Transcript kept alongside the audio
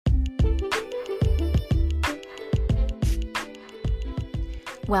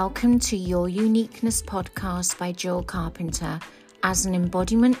Welcome to Your Uniqueness podcast by Jill Carpenter. As an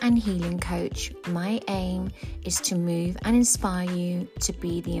embodiment and healing coach, my aim is to move and inspire you to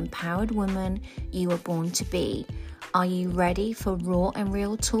be the empowered woman you were born to be. Are you ready for raw and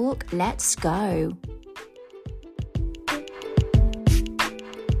real talk? Let's go.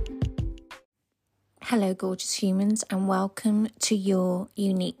 Hello, gorgeous humans, and welcome to Your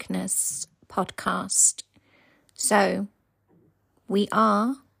Uniqueness podcast. So, we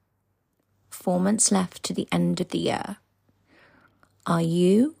are 4 months left to the end of the year. Are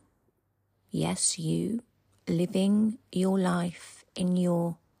you, yes you, living your life in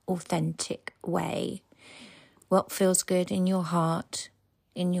your authentic way? What feels good in your heart,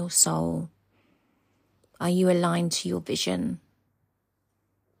 in your soul? Are you aligned to your vision?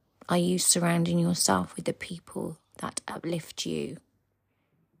 Are you surrounding yourself with the people that uplift you,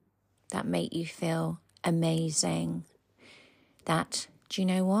 that make you feel amazing? That, do you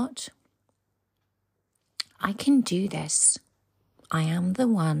know what? I can do this. I am the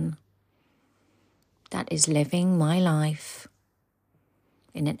one that is living my life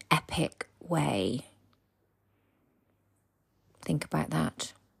in an epic way. Think about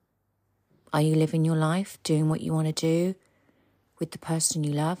that. Are you living your life doing what you want to do with the person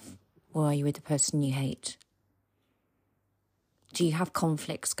you love, or are you with the person you hate? Do you have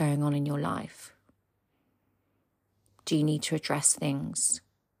conflicts going on in your life? Do you need to address things?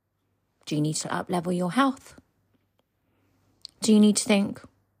 Do you need to up-level your health? Do you need to think,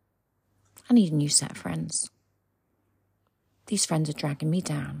 I need a new set of friends? These friends are dragging me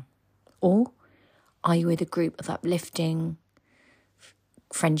down. Or are you with a group of uplifting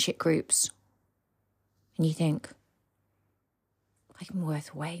friendship groups and you think, I'm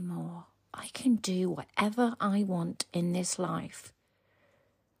worth way more. I can do whatever I want in this life.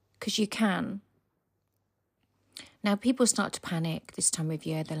 Because you can. Now, people start to panic this time of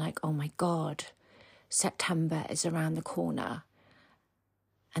year. They're like, oh my God, September is around the corner.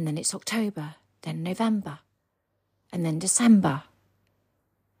 And then it's October, then November, and then December.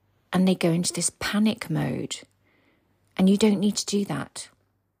 And they go into this panic mode. And you don't need to do that.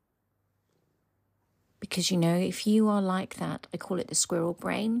 Because, you know, if you are like that, I call it the squirrel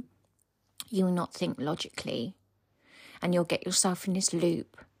brain, you will not think logically. And you'll get yourself in this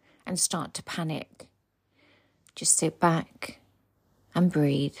loop and start to panic. Just sit back and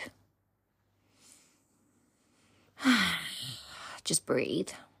breathe. Just breathe.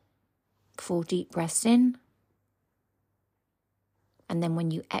 4 deep breaths in. And then when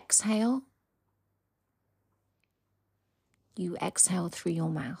you exhale through your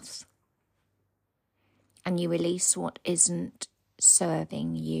mouth. And you release what isn't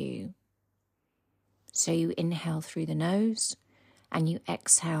serving you. So you inhale through the nose and you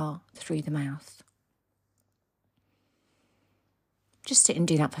exhale through the mouth. Just sit and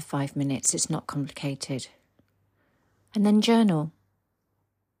do that for 5 minutes. It's not complicated. And then journal.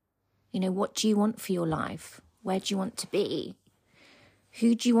 You know, what do you want for your life? Where do you want to be?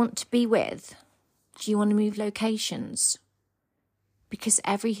 Who do you want to be with? Do you want to move locations? Because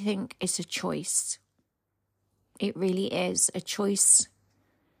everything is a choice. It really is a choice,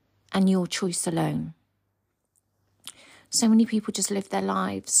 and your choice alone. So many people just live their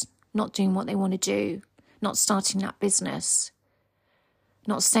lives not doing what they want to do, not starting that business,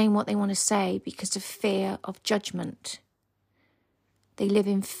 not saying what they want to say because of fear of judgment. They live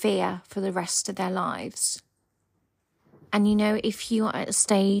in fear for the rest of their lives. And you know, if you are at a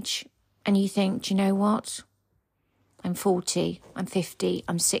stage and you think, do you know what? I'm 40, I'm 50,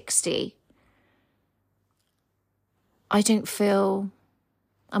 I'm 60. I don't feel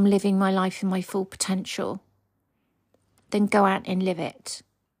I'm living my life in my full potential. Then go out and live it.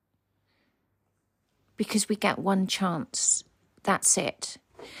 Because we get one chance. That's it.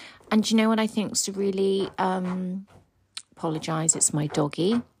 And you know what I think is really, apologise, it's my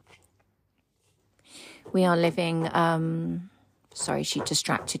doggy. We are living, sorry, she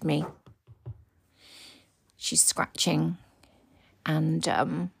distracted me. She's scratching. And,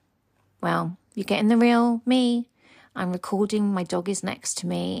 well, you're getting the real me. I'm recording, my dog is next to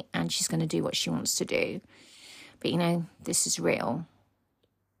me, and she's going to do what she wants to do. But, you know, this is real.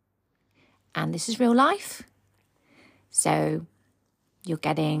 And this is real life. So you're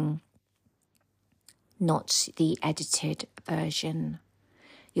getting not the edited version.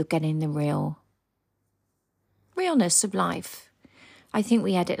 You're getting the realness of life. I think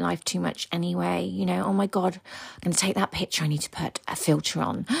we edit life too much anyway. You know, oh my God, I'm going to take that picture. I need to put a filter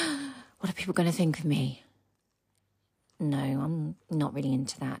on. What are people going to think of me? No, I'm not really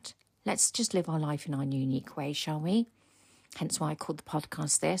into that. Let's just live our life in our unique way, shall we? Hence why I called the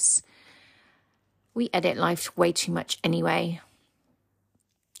podcast this. We edit life way too much anyway.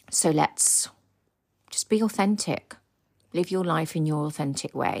 So let's just be authentic. Live your life in your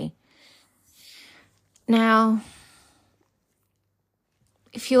authentic way. Now,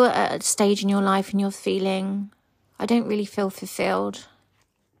 if you're at a stage in your life and you're feeling, I don't really feel fulfilled.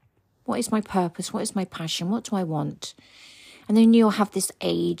 What is my purpose? What is my passion? What do I want? And then you'll have this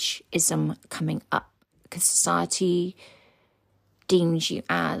ageism coming up because society deems you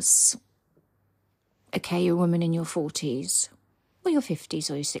as, okay, you're a woman in your 40s or your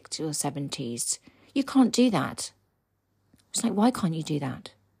 50s or your 60s or 70s. You can't do that. It's like, why can't you do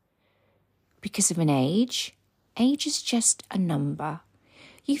that? Because of an age. Age is just a number.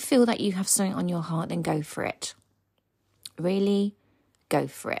 You feel that you have something on your heart, then go for it. Really, go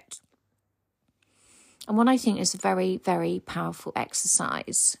for it. And what I think is a very, very powerful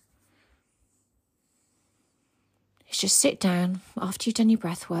exercise is just sit down after you've done your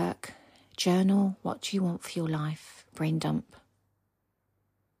breath work, journal, what do you want for your life? Brain dump.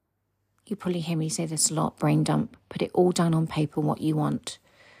 You probably hear me say this a lot, brain dump. Put it all down on paper, what you want.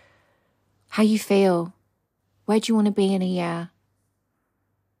 How you feel. Where do you want to be in a year?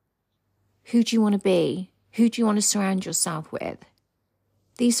 Who do you want to be? Who do you want to surround yourself with?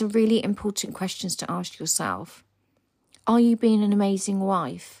 These are really important questions to ask yourself. Are you being an amazing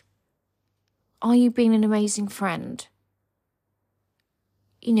wife? Are you being an amazing friend?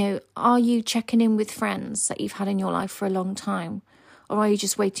 You know, are you checking in with friends that you've had in your life for a long time? Or are you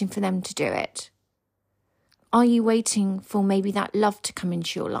just waiting for them to do it? Are you waiting for maybe that love to come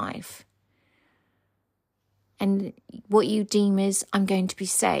into your life? And what you deem is, I'm going to be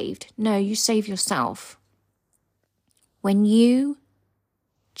saved. No, you save yourself. When you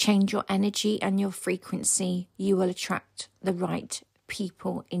change your energy and your frequency, you will attract the right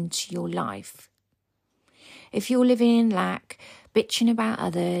people into your life. If you're living in lack, bitching about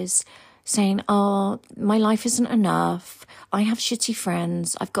others, saying, oh, my life isn't enough, I have shitty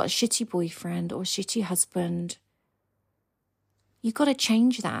friends, I've got a shitty boyfriend or a shitty husband, you've got to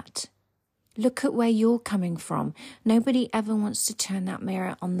change that. Look at where you're coming from. Nobody ever wants to turn that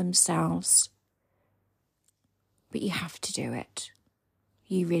mirror on themselves. But you have to do it.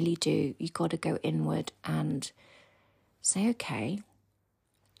 You really do. You've got to go inward and say, okay,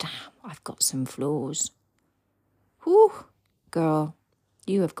 damn, I've got some flaws. Whew, girl,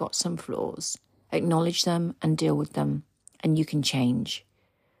 you have got some flaws. Acknowledge them and deal with them, and you can change.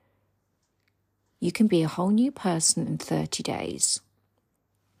 You can be a whole new person in 30 days.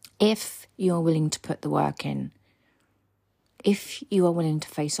 If you are willing to put the work in, if you are willing to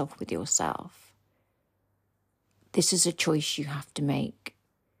face off with yourself, this is a choice you have to make.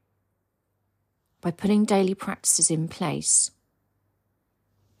 By putting daily practices in place,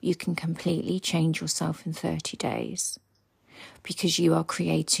 you can completely change yourself in 30 days because you are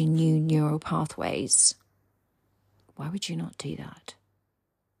creating new neural pathways. Why would you not do that?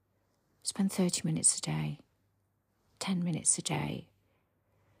 Spend 30 minutes a day, 10 minutes a day,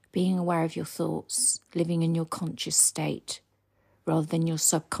 being aware of your thoughts, living in your conscious state, rather than your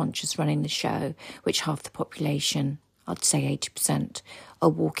subconscious running the show, which half the population, I'd say 80%, are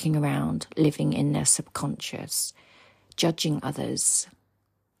walking around living in their subconscious, judging others.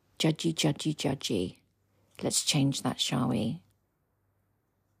 Judgy, judgy, judgy. Let's change that, shall we?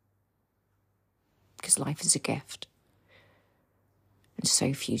 Because life is a gift. And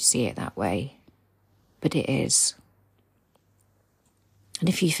so few see it that way. But it is. And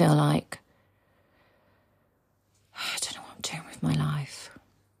if you feel like, I don't know what I'm doing with my life.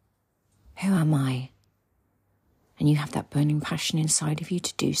 Who am I? And you have that burning passion inside of you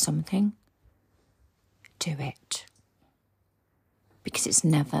to do something, do it. Because it's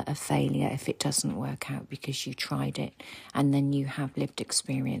never a failure if it doesn't work out because you tried it and then you have lived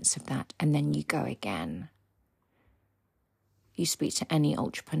experience of that and then you go again. You speak to any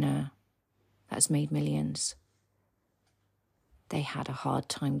entrepreneur that's made millions. They had a hard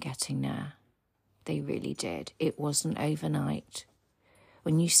time getting there. They really did. It wasn't overnight.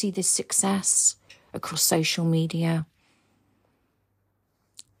 When you see this success across social media,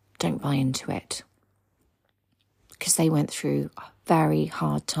 don't buy into it. Because they went through very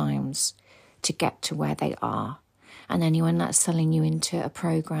hard times to get to where they are. And anyone that's selling you into a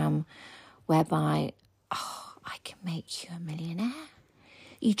program whereby, oh, I can make you a millionaire.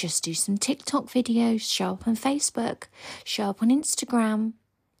 You just do some TikTok videos, show up on Facebook, show up on Instagram.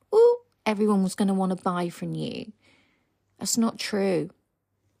 Ooh, everyone was going to want to buy from you. That's not true.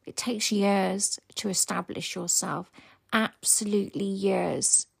 It takes years to establish yourself. Absolutely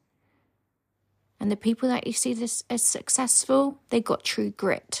years. And the people that you see this as successful, they got true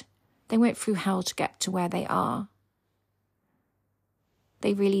grit. They went through hell to get to where they are.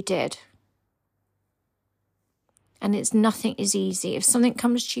 They really did. And nothing is easy. If something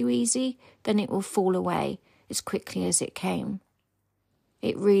comes to you easy, then it will fall away as quickly as it came.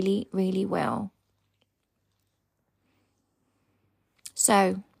 It really, really will.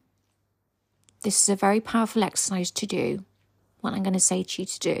 So, this is a very powerful exercise to do. What I'm going to say to you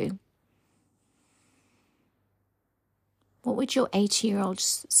to do. What would your 80-year-old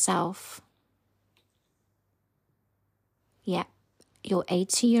self, your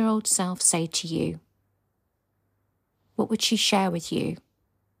 80-year-old self say to you? What would she share with you?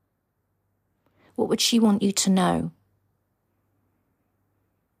 What would she want you to know?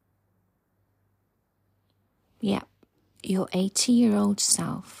 Your 80-year-old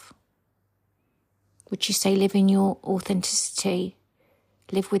self. Would you say live in your authenticity,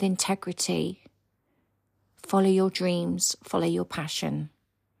 live with integrity, follow your dreams, follow your passion?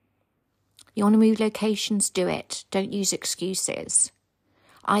 You want to move locations, do it. Don't use excuses.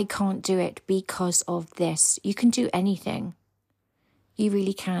 I can't do it because of this. You can do anything. You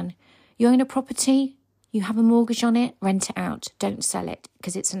really can. You own a property, you have a mortgage on it, rent it out. Don't sell it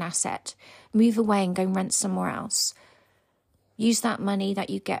because it's an asset. Move away and go and rent somewhere else. Use that money that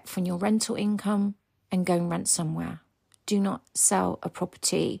you get from your rental income and go and rent somewhere. Do not sell a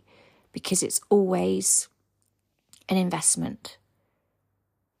property because it's always an investment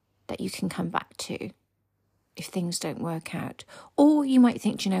that you can come back to if things don't work out. Or you might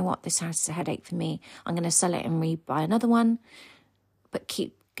think, do you know what, this house is a headache for me. I'm going to sell it and rebuy another one. But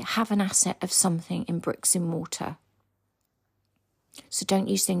have an asset of something in bricks and mortar. So don't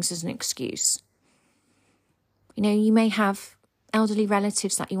use things as an excuse. You know, you may have elderly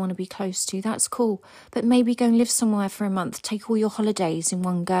relatives that you want to be close to. That's cool. But maybe go and live somewhere for a month. Take all your holidays in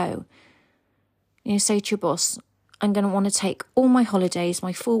one go. You know, say to your boss, I'm going to want to take all my holidays,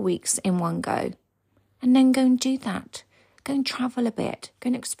 my 4 weeks in one go. And then go and do that. Go and travel a bit. Go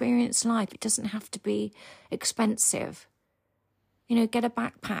and experience life. It doesn't have to be expensive. You know, get a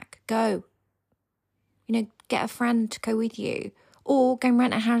backpack. Go. You know, get a friend to go with you. Or go and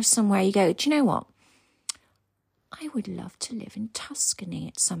rent a house somewhere. You go, do you know what? I would love to live in Tuscany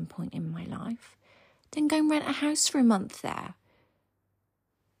at some point in my life. Then go and rent a house for a month there.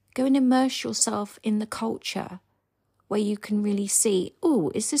 Go and immerse yourself in the culture where you can really see,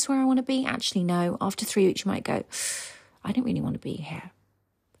 oh, is this where I want to be? Actually, no. After 3 weeks, you might go, I don't really want to be here.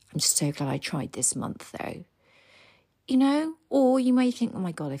 I'm so glad I tried this month, though. You know, or you may think, oh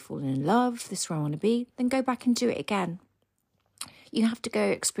my God, I've fallen in love. This is where I want to be. Then go back and do it again. You have to go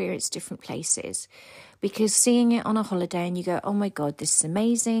experience different places, because seeing it on a holiday and you go, oh my God, this is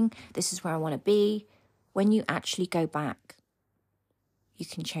amazing. This is where I want to be. When you actually go back, you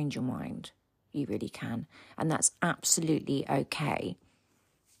can change your mind. You really can. And that's absolutely okay.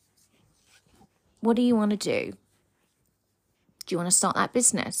 What do you want to do? Do you want to start that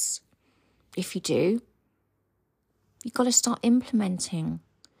business? If you do, you've got to start implementing.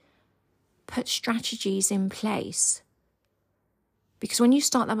 Put strategies in place. Because when you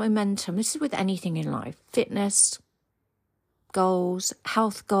start that momentum, this is with anything in life, fitness, goals,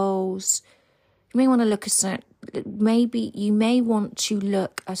 health goals, you may want to look maybe you may want to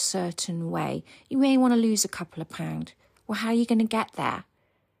look a certain way. You may want to lose a couple of pounds. Well, how are you going to get there?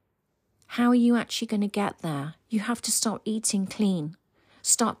 How are you actually going to get there? You have to start eating clean.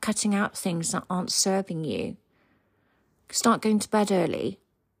 Start cutting out things that aren't serving you. Start going to bed early.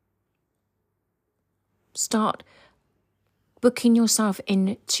 Start booking yourself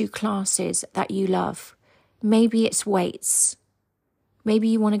into classes that you love. Maybe it's weights. Maybe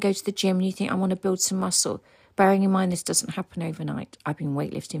you want to go to the gym and you think, I want to build some muscle. Bearing in mind, this doesn't happen overnight. I've been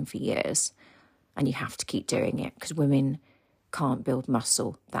weightlifting for years, and you have to keep doing it because women can't build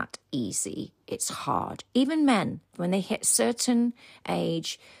muscle that easy. It's hard. Even men, when they hit certain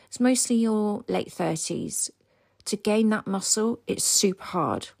age, it's mostly your late 30s, to gain that muscle, it's super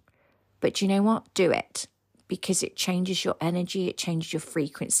hard. But you know what? Do it, because it changes your energy, it changes your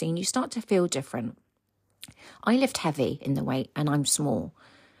frequency, and you start to feel different. I lift heavy in the weight and I'm small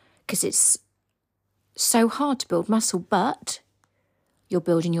because it's so hard to build muscle, but you're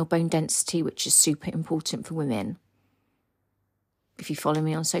building your bone density, which is super important for women. If you follow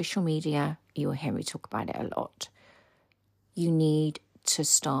me on social media, you'll hear me talk about it a lot. You need to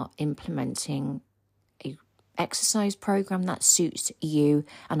start implementing a exercise program that suits you.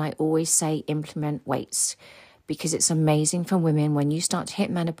 And I always say implement weights, because it's amazing for women when you start to hit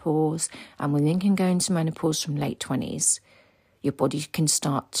menopause, and women can go into menopause from late 20s. Your body can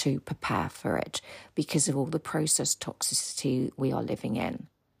start to prepare for it because of all the processed toxicity we are living in.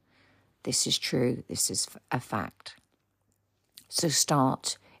 This is true. This is a fact. So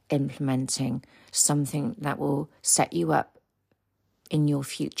start implementing something that will set you up in your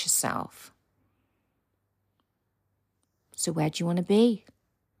future self. So where do you want to be?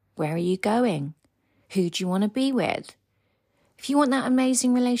 Where are you going? Who do you want to be with? If you want that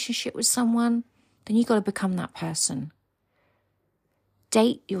amazing relationship with someone, then you've got to become that person.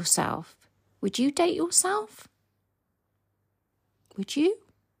 Date yourself. Would you date yourself? Would you?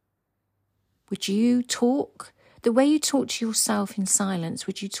 Would you talk the way you talk to yourself in silence?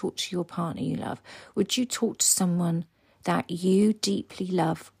 Would you talk to your partner you love? Would you talk to someone that you deeply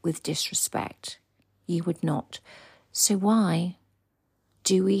love with disrespect? You would not. So why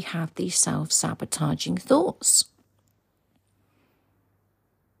do we have these self-sabotaging thoughts?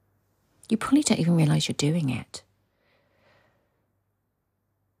 You probably don't even realise you're doing it.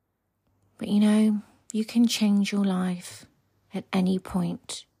 But you can change your life at any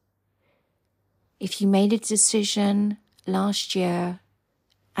point. If you made a decision last year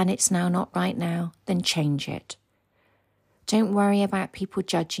and it's now not right now, then change it. Don't worry about people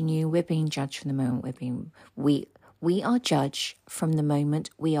judging you. We're being judged from the moment we are judged from the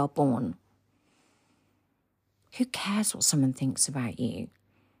moment we are born. Who cares what someone thinks about you?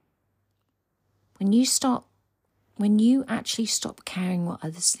 When you actually stop caring what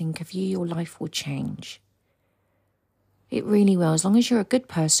others think of you, your life will change. It really will. As long as you're a good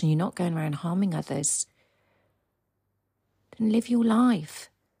person, you're not going around harming others, then live your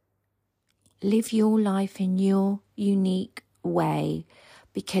life. Live your life in your unique way,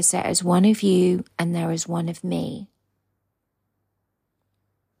 because there is one of you and there is one of me.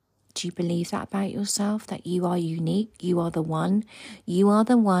 Do you believe that about yourself, that you are unique? You are the one. You are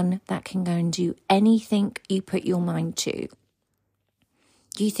the one that can go and do anything you put your mind to.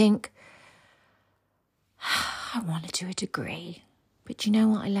 You think, I want to do a degree. But do you know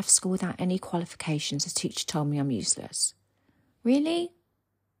what? I left school without any qualifications. The teacher told me I'm useless. Really?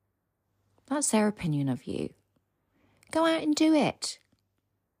 That's their opinion of you. Go out and do it.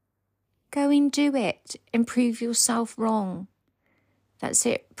 Go and do it and prove yourself wrong. That's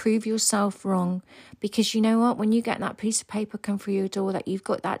it. Prove yourself wrong. Because you know what? When you get that piece of paper come through your door that you've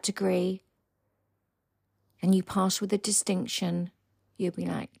got that degree and you pass with a distinction, you'll be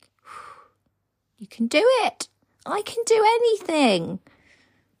like, you can do it. I can do anything.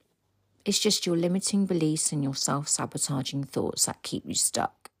 It's just your limiting beliefs and your self-sabotaging thoughts that keep you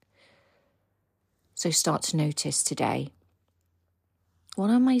stuck. So start to notice today. What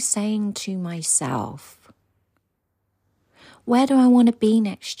am I saying to myself? Where do I want to be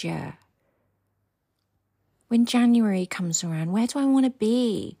next year? When January comes around, where do I want to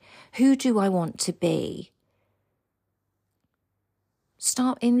be? Who do I want to be?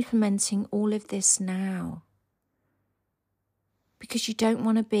 Start implementing all of this now. Because you don't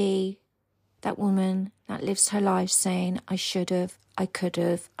want to be that woman that lives her life saying, I should have, I could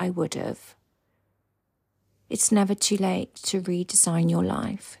have, I would have. It's never too late to redesign your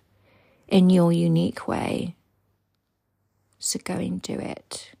life in your unique way. So go and do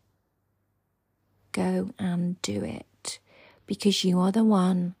it. Go and do it. Because you are the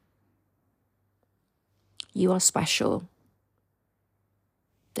one. You are special.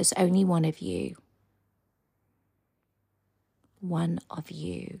 There's only one of you. One of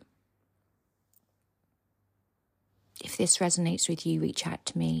you. If this resonates with you, reach out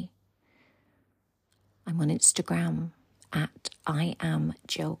to me. I'm on Instagram at I am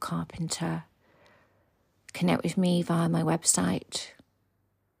Jill Carpenter. Connect with me via my website.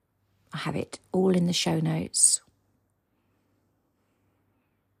 I have it all in the show notes.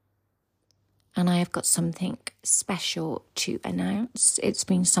 And I have got something special to announce. It's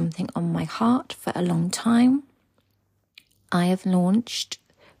been something on my heart for a long time. I have launched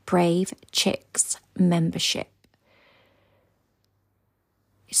Brave Chicks membership.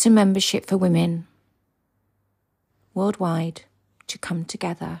 It's a membership for women worldwide to come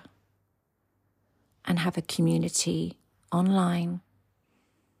together and have a community online,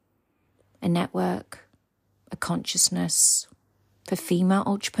 a network, a consciousness for female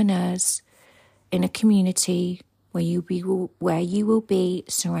entrepreneurs in a community where you will be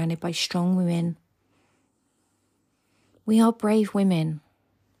surrounded by strong women. We are brave women.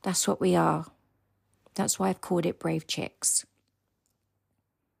 That's what we are. That's why I've called it Brave Chicks.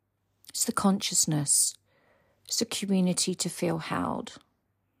 It's the consciousness. It's a community to feel held.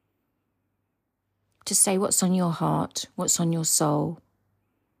 To say what's on your heart, what's on your soul.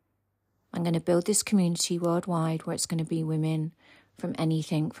 I'm going to build this community worldwide where it's going to be women from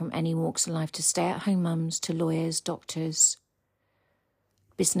anything, from any walks of life, to stay-at-home mums, to lawyers, doctors,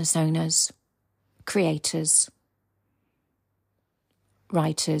 business owners, creators,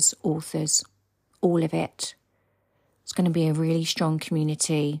 writers, authors, all of it. It's going to be a really strong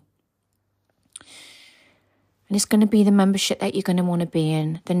community. And it's going to be the membership that you're going to want to be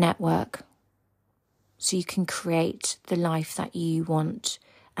in, the network. so you can create the life that you want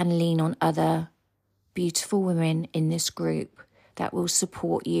and lean on other beautiful women in this group that will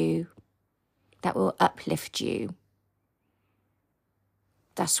support you, that will uplift you.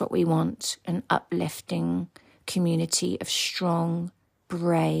 That's what we want, an uplifting community of strong,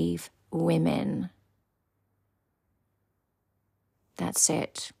 brave women. That's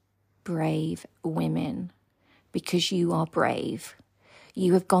it. Brave women. Because you are brave.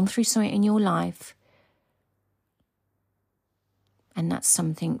 You have gone through something in your life. And that's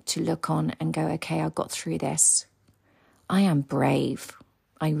something to look on and go, okay, I got through this. I am brave.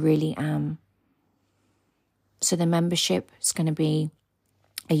 I really am. So the membership is going to be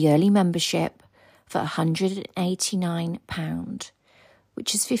a yearly membership for £189,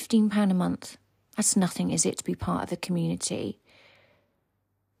 which is £15 a month. That's nothing, is it, to be part of a community?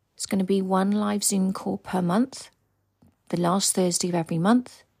 It's going to be one live Zoom call per month, the last Thursday of every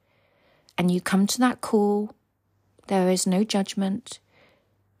month. And you come to that call, there is no judgment,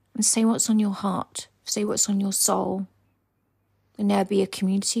 and say what's on your heart, say what's on your soul. And there'll be a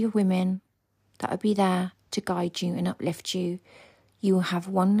community of women that will be there to guide you and uplift you. You will have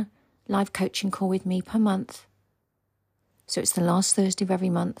one live coaching call with me per month. So it's the last Thursday of every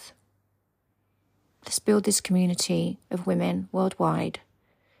month. Let's build this community of women worldwide.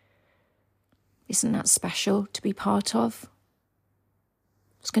 Isn't that special to be part of?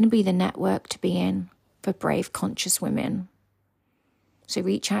 It's going to be the network to be in for brave, conscious women. So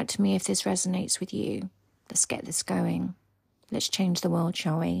reach out to me if this resonates with you. Let's get this going. Let's change the world,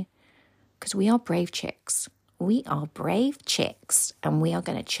 shall we? Because we are brave chicks. We are brave chicks, and we are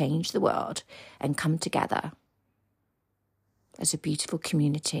going to change the world and come together as a beautiful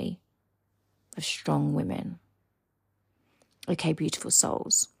community of strong women. Okay, beautiful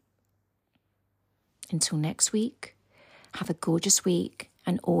souls. Until next week, have a gorgeous week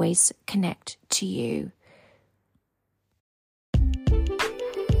and always connect to you.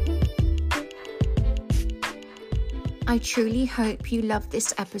 I truly hope you loved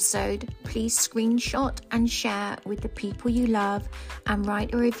this episode. Please screenshot and share with the people you love and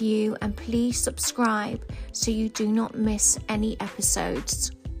write a review, and please subscribe so you do not miss any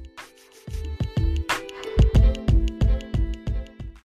episodes.